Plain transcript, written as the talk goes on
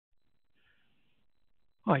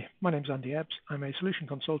Hi, my name's Andy Ebbs. I'm a solution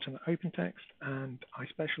consultant at OpenText, and I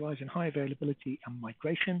specialize in high availability and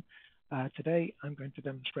migration. Today, I'm going to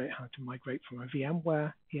demonstrate how to migrate from a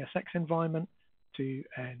VMware ESX environment to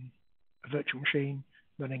a virtual machine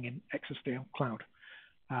running in Exoscale Cloud.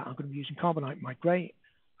 I'm going to be using Carbonite Migrate.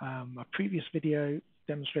 My previous video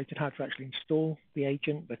demonstrated how to actually install the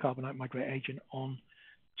agent, the Carbonite Migrate agent, on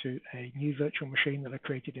to a new virtual machine that I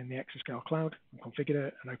created in the Exoscale Cloud and configured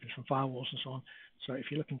it and opened some firewalls and so on. So if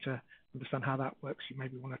you're looking to understand how that works, you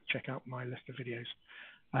maybe want to check out my list of videos.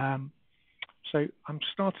 So I'm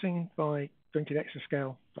starting by going to the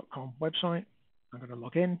exoscale.com website. I'm going to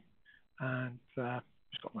log in and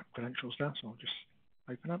just got my credentials there, so I'll just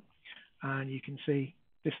open up. And you can see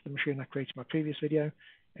this is the machine I created in my previous video.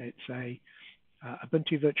 It's a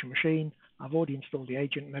Ubuntu virtual machine. I've already installed the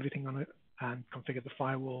agent and everything on it and configured the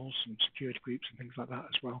firewalls and security groups and things like that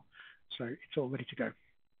as well. So it's all ready to go.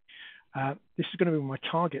 This is going to be my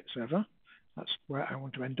target server. That's where I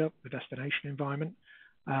want to end up, the destination environment.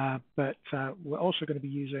 But we're also going to be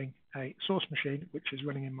using a source machine, which is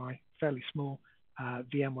running in my fairly small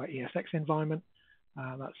VMware ESX environment.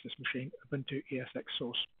 That's this machine, Ubuntu ESX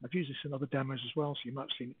source. I've used this in other demos as well, so you might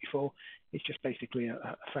have seen it before. It's just basically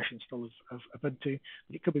a fresh install of Ubuntu.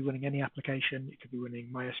 It could be running any application. It could be running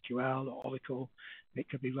MySQL or Oracle. It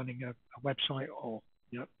could be running a website or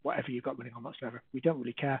whatever you've got running on that server. We don't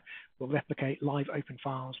really care. We'll replicate live open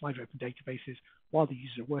files, live open databases while the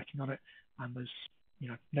users are working on it, and there's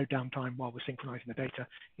no downtime while we're synchronizing the data.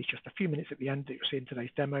 It's just a few minutes at the end that you'll see in today's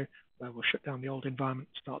demo where we'll shut down the old environment,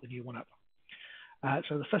 start the new one up.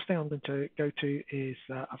 So the first thing I'm going to go to is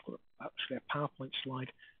I've got actually a PowerPoint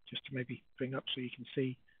slide just to maybe bring up so you can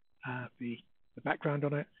see the background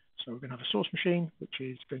on it. So we're going to have a source machine, which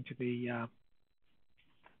is going to be, I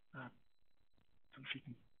don't know if you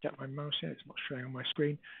can get my mouse here, it's not showing on my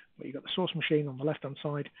screen, but you've got the source machine on the left-hand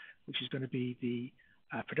side, which is going to be the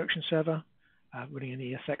production server running in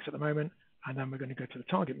ESX at the moment. And then we're going to go to the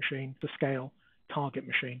target machine, the scale target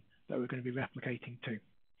machine that we're going to be replicating to.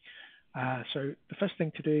 So the first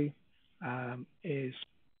thing to do is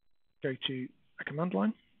go to a command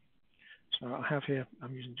line. So I have here,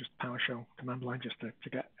 I'm using just PowerShell command line just to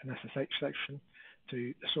get an SSH section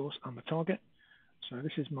to the source and the target. So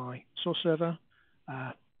this is my source server,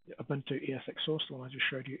 Ubuntu ESX source, the one I just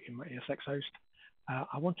showed you in my ESX host.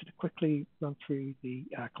 I wanted to quickly run through the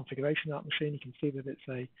configuration of that machine. You can see that it's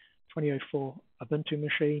a 2004 Ubuntu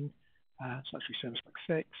machine. It's actually Service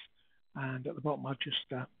Pack 6. And at the bottom, I've just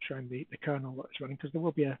shown the kernel that it's running, because there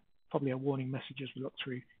will be probably a warning message as we look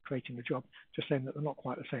through creating the job, just saying that they're not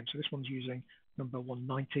quite the same. So this one's using number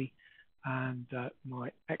 190, and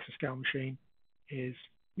my Exoscale machine is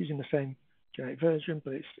using the same generic version,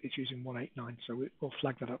 but it's using 189. So we'll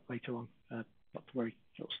flag that up later on. Not to worry,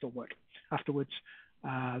 it'll still work. Afterwards,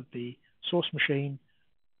 the source machine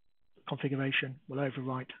configuration will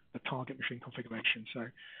overwrite the target machine configuration. So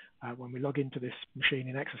when we log into this machine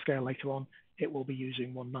in Exoscale later on, it will be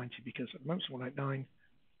using 190 because at the moment it's 189,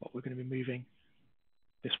 but we're going to be moving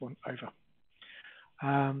this one over.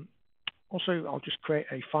 Also, I'll just create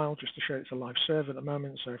a file just to show it's a live server at the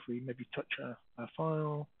moment. So if we maybe touch a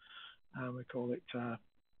file, and we call it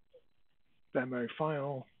demo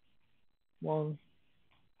file 1,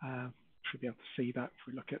 should be able to see that if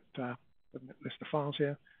we look at the list of files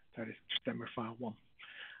here. That is just demo file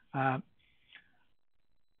 1.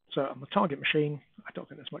 So on the target machine, I don't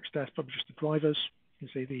think there's much there. It's probably just the drivers. You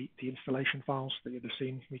can see the installation files that you've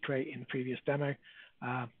seen me create in the previous demo.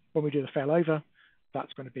 When we do the failover,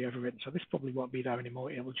 that's going to be overwritten. So this probably won't be there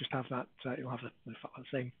anymore. It will just have that. It'll have the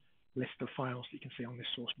same list of files that you can see on this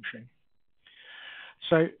source machine.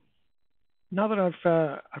 So now that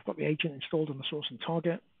I've got the agent installed on the source and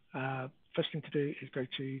target, first thing to do is go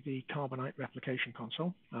to the Carbonite replication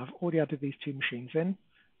console. I've already added these two machines in.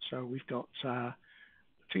 So we've got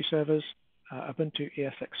two servers, Ubuntu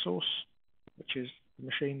ESX source, which is the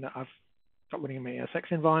machine that I've got running in my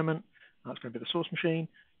ESX environment. That's going to be the source machine.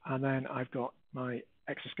 And then I've got my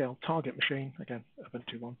Exoscale target machine, again,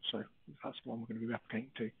 Ubuntu one. So that's the one we're going to be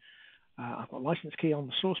replicating to. I've got a license key on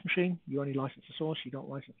the source machine. You only license the source. You don't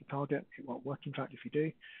license the target. It won't work, in fact, if you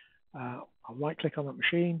do. I'll right-click on that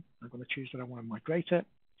machine. I'm going to choose that I want to migrate it.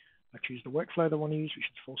 I choose the workflow that I want to use, which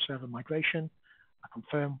is full server migration. I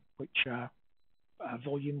confirm which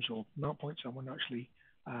volumes or mount points I want to actually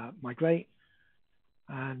migrate.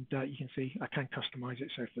 And you can see I can customize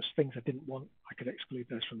it. So if there's things I didn't want, I could exclude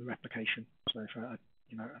those from the replication. So if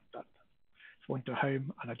if I went to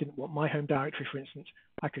home and I didn't want my home directory, for instance,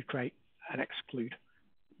 I could create an exclude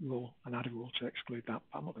rule and add a rule to exclude that.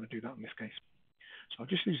 But I'm not going to do that in this case. So I'll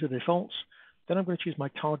just use the defaults. Then I'm going to choose my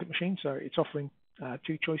target machine. So it's offering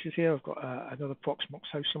two choices here. I've got another Proxmox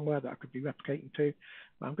host somewhere that I could be replicating to.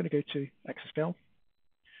 I'm going to go to Exoscale.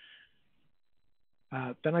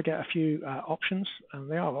 Then I get a few options, and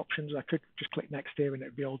they are options. I could just click next here and it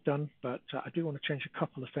would be all done, but I do want to change a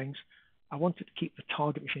couple of things. I wanted to keep the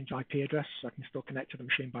target machine's IP address so I can still connect to the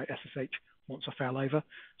machine by SSH once I fail over.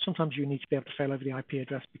 Sometimes you need to be able to fail over the IP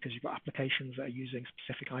address because you've got applications that are using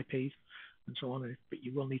specific IPs and so on, but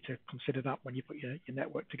you will need to consider that when you put your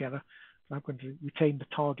network together. So I'm going to retain the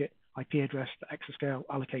target IP address that Exoscale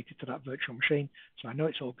allocated to that virtual machine. So I know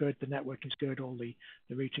it's all good, the network is good, all the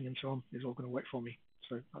routing and so on is all going to work for me.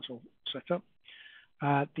 So that's all set up.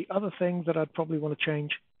 The other thing that I'd probably want to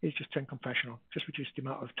change is just turn compression on, just reduce the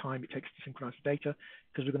amount of time it takes to synchronize the data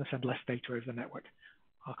because we're going to send less data over the network.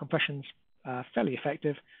 Our compression's fairly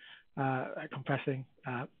effective at compressing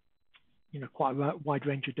quite a wide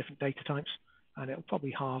range of different data types, and it'll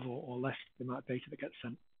probably halve or less the amount of data that gets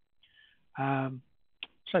sent.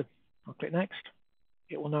 So I'll click next.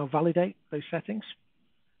 It will now validate those settings.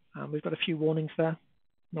 We've got a few warnings there,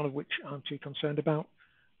 none of which I'm too concerned about.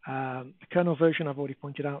 The kernel version, I've already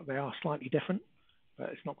pointed out, they are slightly different, but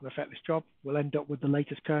it's not going to affect this job. We'll end up with the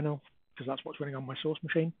latest kernel because that's what's running on my source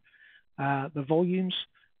machine. The volumes,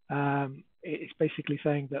 it's basically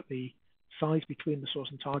saying that the size between the source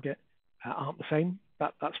and target aren't the same.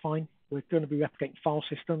 That's fine. We're going to be replicating file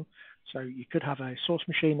system, so you could have a source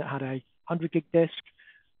machine that had a 100 gig disk.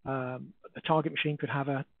 The target machine could have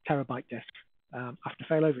a terabyte disk. After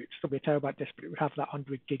failover, it'd still be a terabyte disk, but it would have that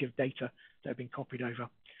 100 gig of data that have been copied over.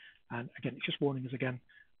 And again, it's just warning us again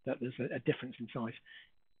that there's a difference in size.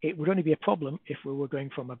 It would only be a problem if we were going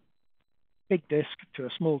from a big disk to a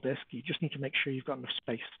small disk. You just need to make sure you've got enough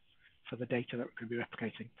space for the data that we're going to be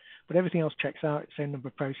replicating. But everything else checks out, same number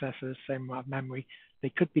of processors, same amount of memory. They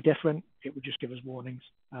could be different. It would just give us warnings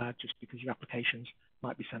just because your applications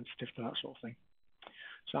might be sensitive to that sort of thing.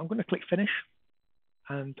 So I'm going to click finish,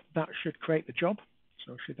 and that should create the job.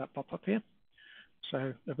 So should that pop up here?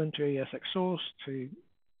 So Ubuntu ESX source to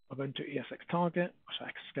Ubuntu ESX target, so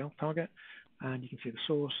Exoscale target, and you can see the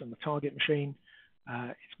source and the target machine.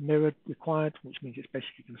 It's mirrored required, which means it's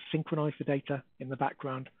basically going to synchronize the data in the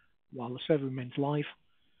background while the server remains live.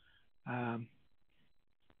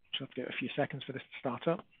 Just have to give it a few seconds for this to start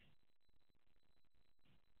up.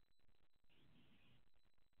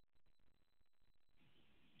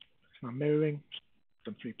 It's now mirroring,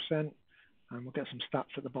 done 3%, and we'll get some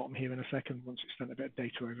stats at the bottom here in a second once it's sent a bit of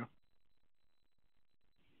data over.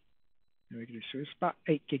 There we go. So it's about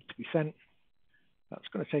 8 gig to be sent. That's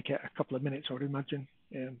going to take it a couple of minutes, I would imagine,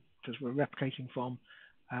 because we're replicating from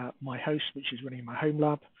my host, which is running in my home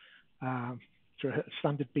lab, through a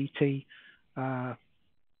standard BT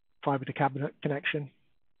fiber to cabinet connection.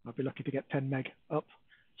 I'll be lucky to get 10 meg up,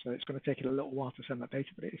 so it's going to take it a little while to send that data,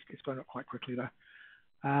 but it's going up quite quickly there.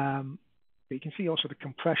 But you can see also the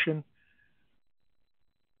compression.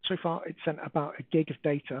 So far, it's sent about a gig of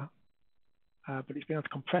data, but it's been able to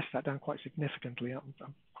compress that down quite significantly. I'm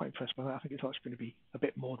quite impressed by that. I think it's actually going to be a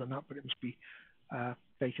bit more than that, but it must be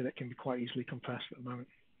data that can be quite easily compressed at the moment.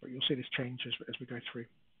 But you'll see this change as we go through.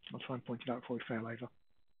 I'll try and point it out before we fail over.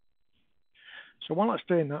 So while that's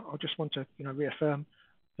doing that, I just want to reaffirm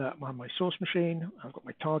that I have my source machine, I've got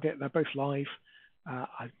my target, they're both live.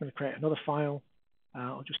 I'm going to create another file.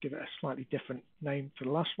 I'll just give it a slightly different name to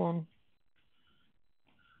the last one.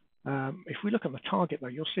 If we look at the target though,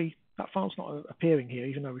 you'll see that file's not appearing here,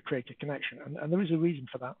 even though we created a connection. And there is a reason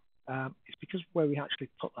for that. It's because where we actually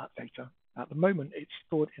put that data, at the moment, it's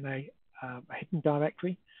stored in a hidden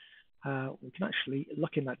directory. We can actually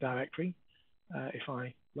look in that directory. If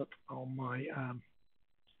I look on my on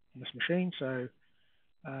this machine, so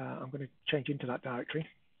I'm going to change into that directory,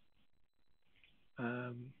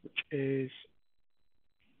 which is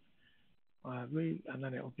root, and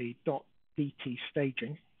then it will be .dt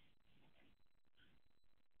staging.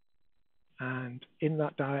 And in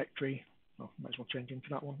that directory, well, might as well change into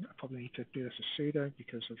that one. I probably need to do this as sudo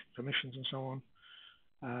because of permissions and so on.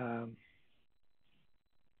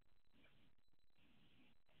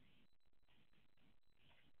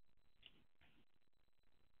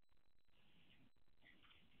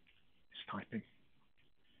 It's typing.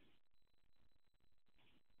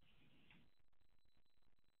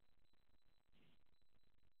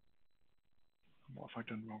 What have I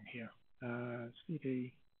done wrong here?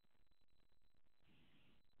 cd.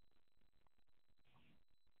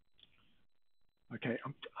 Okay,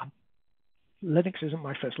 Linux isn't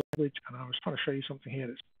my first language, and I was trying to show you something here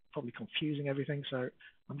that's probably confusing everything. So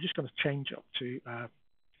I'm just going to change up to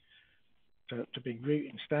being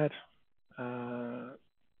root instead.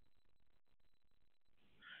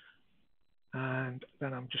 and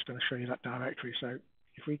then I'm just going to show you that directory. So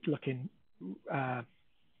if we look in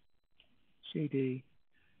CD,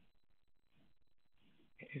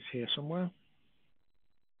 it is here somewhere.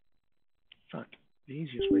 In fact, the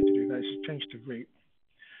easiest way to do that is to change to root,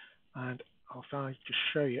 and I'll try to just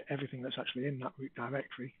show you everything that's actually in that root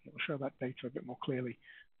directory. It will show that data a bit more clearly.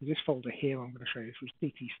 This folder here I'm going to show you, this was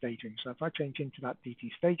DT staging. So if I change into that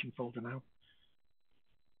DT staging folder now,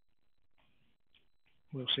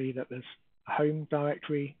 we'll see that there's a home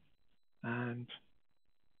directory, and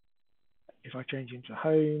if I change into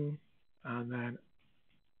home and then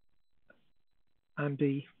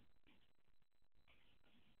Andy,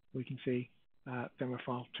 we can see demo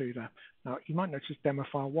file 2 there. Now you might notice demo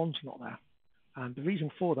file 1's not there, and the reason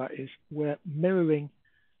for that is we're mirroring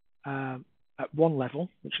at one level,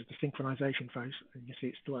 which is the synchronization phase, and you see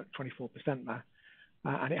it's still at 24% there,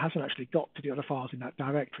 and it hasn't actually got to the other files in that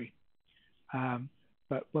directory.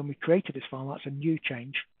 But when we created this file, that's a new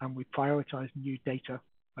change, and we prioritize new data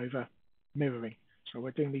over mirroring. So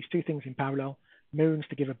we're doing these two things in parallel. Mirroring is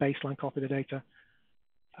to give a baseline copy of the data,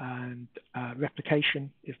 and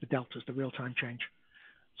replication is the deltas, the real-time change.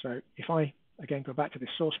 So if I, again, go back to this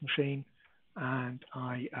source machine and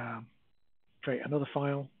I create another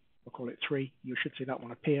file, we'll call it 3, you should see that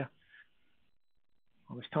one appear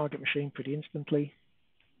on this target machine pretty instantly.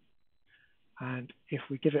 And if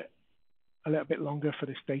we give it a little bit longer for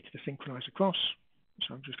this data to synchronize across,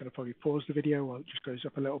 so I'm just going to probably pause the video while it just goes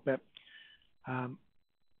up a little bit,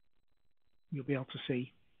 you'll be able to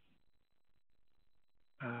see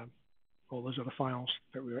all those other files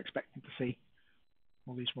that we were expecting to see,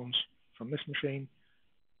 all these ones from this machine,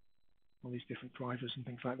 all these different drivers and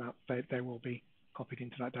things like that, they will be copied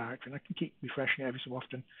into that directory. And I can keep refreshing it every so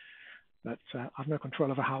often, but I've no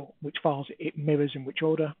control over which files it mirrors in which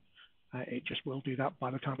order. It just will do that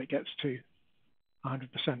by the time it gets to 100%.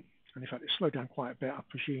 And in fact, it's slowed down quite a bit. I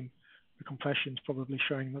presume the compression's probably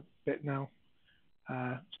showing a bit now.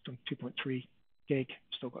 It's done 2.3 gig,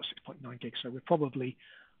 still got 6.9 gig. So we're probably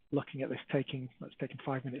looking at this that's taken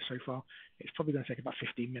 5 minutes so far. It's probably going to take about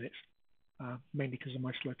 15 minutes, mainly because of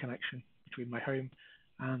my slow connection between my home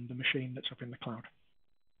and the machine that's up in the cloud.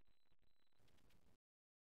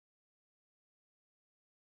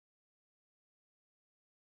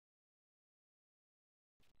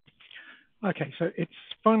 Okay, so it's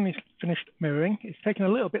finally finished mirroring. It's taken a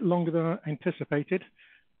little bit longer than I anticipated.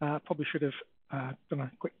 Probably should have done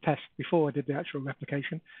a quick test before I did the actual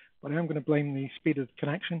replication, but I am going to blame the speed of the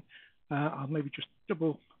connection. I'll maybe just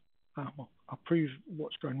I'll prove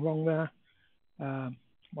what's going wrong there,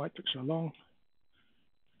 why it took so long.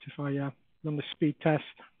 If I run the speed test,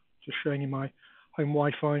 just showing you my home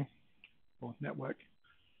Wi-Fi or network,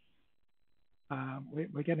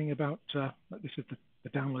 we're getting about, this is the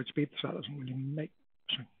download speed, so that doesn't really make,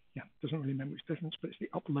 doesn't really make much difference, but it's the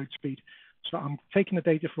upload speed. So I'm taking the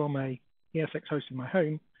data from a ESX host in my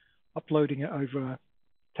home, uploading it over a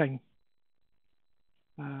 10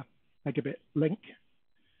 megabit link,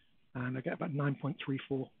 and I get about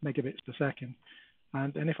 9.34 megabits per second.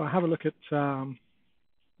 And if I have a look at a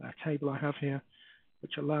table I have here,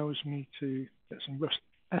 which allows me to get some rough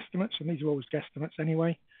estimates, and these are always guesstimates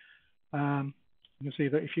anyway, you'll see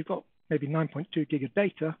that if you've got maybe 9.2 gig of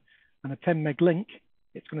data and a 10 meg link,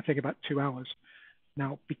 it's going to take about 2 hours.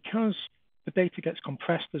 Now, because the data gets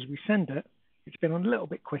compressed as we send it, it's been a little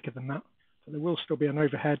bit quicker than that. So there will still be an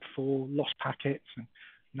overhead for lost packets. And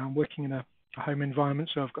I'm working in a home environment,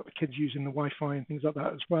 so I've got the kids using the Wi-Fi and things like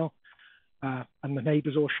that as well. And the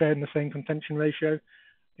neighbors all sharing the same contention ratio.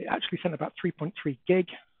 It actually sent about 3.3 gig.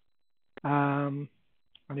 And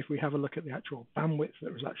if we have a look at the actual bandwidth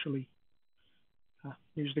that was actually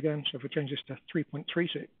used again, so if we change this to 3.3,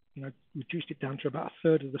 so it, reduced it down to about a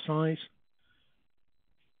third of the size.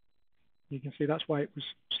 You can see that's why it was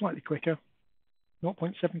slightly quicker,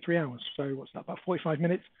 0.73 hours. So what's that, about 45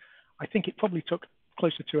 minutes? I think it probably took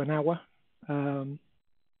closer to an hour,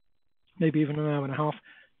 maybe even an hour and a half,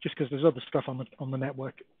 just because there's other stuff on the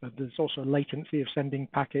network. There's also latency of sending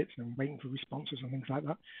packets and waiting for responses and things like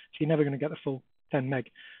that. So you're never going to get the full 10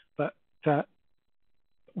 meg. But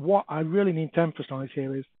what I really need to emphasize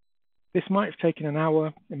here is this might have taken an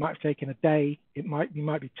hour, it might have taken a day, you might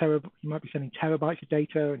be sending terabytes of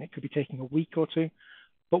data, and it could be taking a week or two.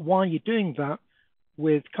 But while you're doing that,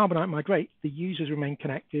 with Carbonite Migrate, the users remain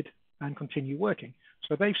connected and continue working.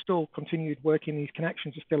 So they've still continued working. These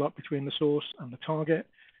connections are still up between the source and the target.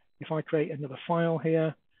 If I create another file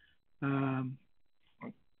here,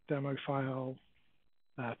 demo file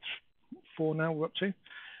 4 now we're up to.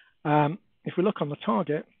 If we look on the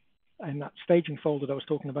target in that staging folder that I was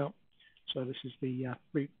talking about, So this is the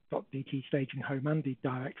root.dt staging home Andy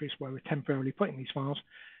directories where we're temporarily putting these files.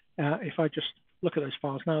 If I just look at those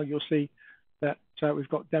files now, you'll see that we've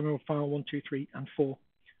got demo file 1, 2, 3, and 4.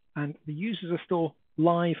 And the users are still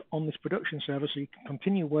live on this production server, so you can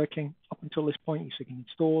continue working up until this point. So you can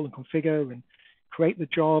install and configure and create the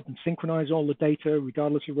job and synchronize all the data,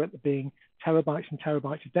 regardless of whether it being terabytes and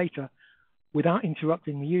terabytes of data, without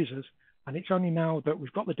interrupting the users. And it's only now that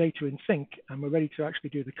we've got the data in sync and we're ready to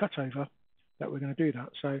actually do the cutover that we're going to do that.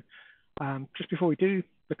 So just before we do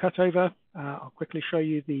the cutover, I'll quickly show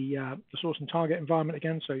you the source and target environment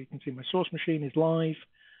again. So you can see my source machine is live,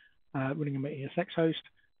 running on my ESX host,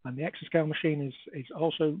 and the Exoscale machine is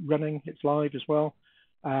also running. It's live as well.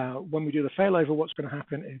 When we do the failover, what's going to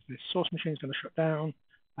happen is the source machine is going to shut down.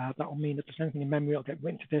 That will mean that if there's anything in memory, it'll get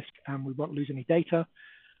written to disk and we won't lose any data.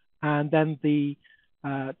 And then the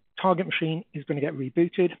target machine is going to get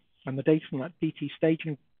rebooted, and the data from that DT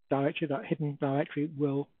staging directory, that hidden directory,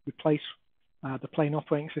 will replace the plain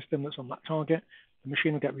operating system that's on that target. The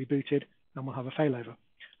machine will get rebooted and we'll have a failover.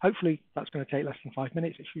 Hopefully that's going to take less than 5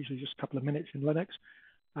 minutes. It's usually just a couple of minutes in Linux.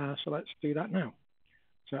 So let's do that now.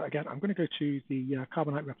 So again, I'm going to go to the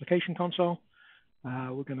Carbonite replication console.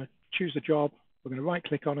 We're going to choose the job. We're going to right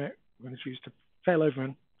click on it. We're going to choose to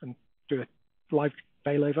failover and do a live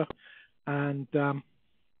failover. And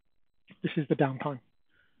this is the downtime.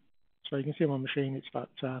 So you can see on my machine, it's about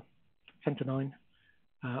 10 to 9.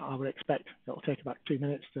 I would expect it will take about 2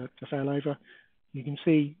 minutes to fail over. You can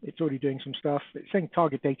see it's already doing some stuff. It's saying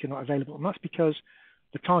target data not available, and that's because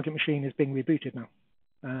the target machine is being rebooted now.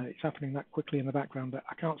 It's happening that quickly in the background that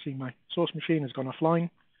I can't see my source machine has gone offline.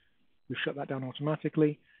 We've shut that down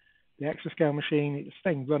automatically. The Exoscale machine is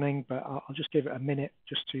staying running, but I'll just give it a minute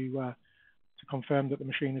just to confirm that the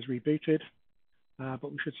machine is rebooted.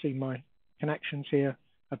 But we should see my connections here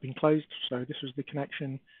have been closed. So this was the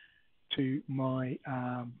connection to my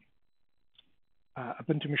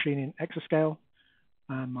Ubuntu machine in Exoscale,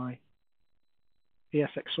 and my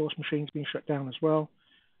ESX source machine's been shut down as well.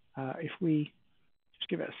 If we just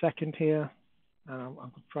give it a second here, I'm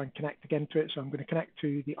going to try and connect again to it. So I'm going to connect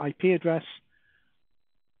to the IP address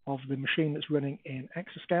of the machine that's running in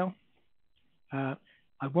Exoscale. I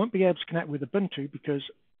won't be able to connect with Ubuntu because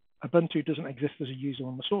Ubuntu doesn't exist as a user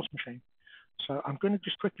on the source machine. So I'm going to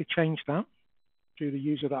just quickly change that to the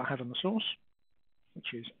user that I have on the source,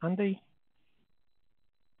 which is Andy.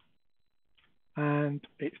 And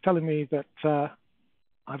it's telling me that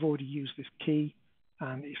I've already used this key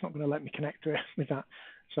and it's not going to let me connect to it with that.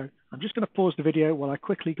 So I'm just going to pause the video while I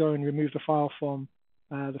quickly go and remove the file from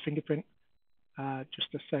the fingerprint,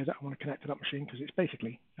 just to say that I want to connect to that machine, because it's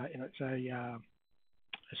basically, it's a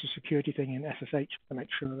security thing in SSH to make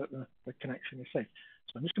sure that the connection is safe.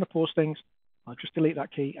 So I'm just going to pause things. I'll just delete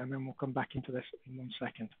that key and then we'll come back into this in 1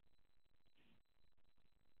 second.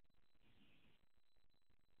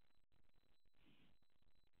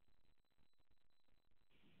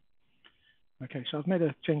 Okay, so I've made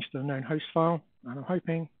a change to the known host file, and I'm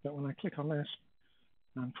hoping that when I click on this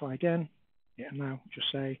and try again, it'll now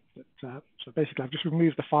just say that, so basically I've just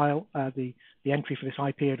removed the file, the entry for this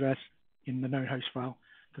IP address in the known host file,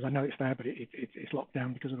 because I know it's there, but it's locked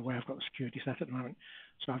down because of the way I've got the security set at the moment.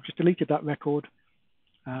 So I've just deleted that record.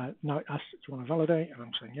 Now it asks, do you want to validate? And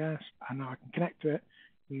I'm saying yes. And now I can connect to it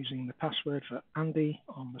using the password for Andy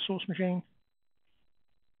on the source machine.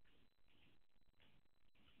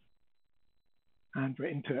 And we're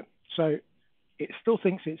into it. So it still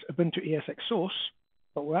thinks it's Ubuntu ESX source,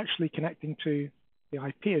 but we're actually connecting to the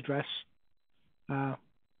IP address,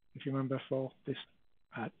 if you remember, for this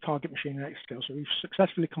target machine in Exoscale. So we've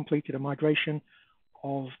successfully completed a migration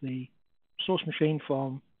of the source machine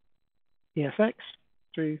from ESX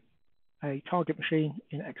to a target machine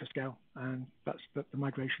in Exoscale, and that's the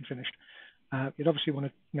migration finished. You'd obviously want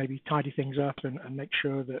to maybe tidy things up and make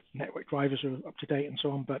sure that network drivers are up to date and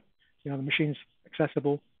so on, but the machine's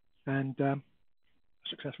accessible and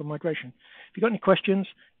successful migration. If you've got any questions,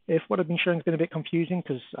 if what I've been showing has been a bit confusing,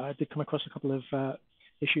 because I did come across a couple of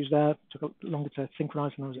issues there, took a longer to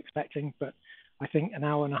synchronize than I was expecting, but I think an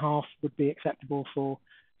hour and a half would be acceptable for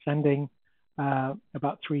sending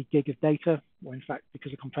about 3 gig of data, or in fact,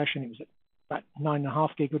 because of compression, it was about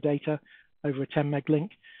 9.5 gig of data over a 10 meg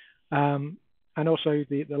link. And also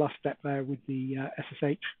the last step there with the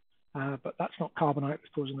SSH, but that's not Carbonite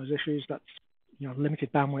that's causing those issues. That's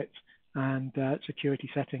limited bandwidth and security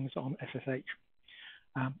settings on SSH.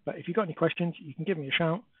 But if you've got any questions, you can give me a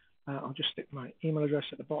shout. I'll just stick my email address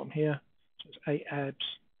at the bottom here. So it's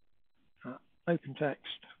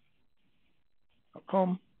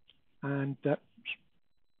aebs@opentext.com, and so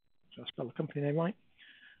I'll spell the company name right.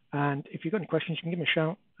 And if you've got any questions, you can give me a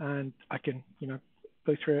shout. and I can,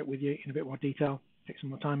 go through it with you in a bit more detail, take some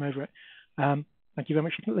more time over it. Thank you very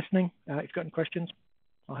much for listening. If you've got any questions,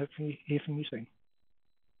 I'll hopefully hear from you soon.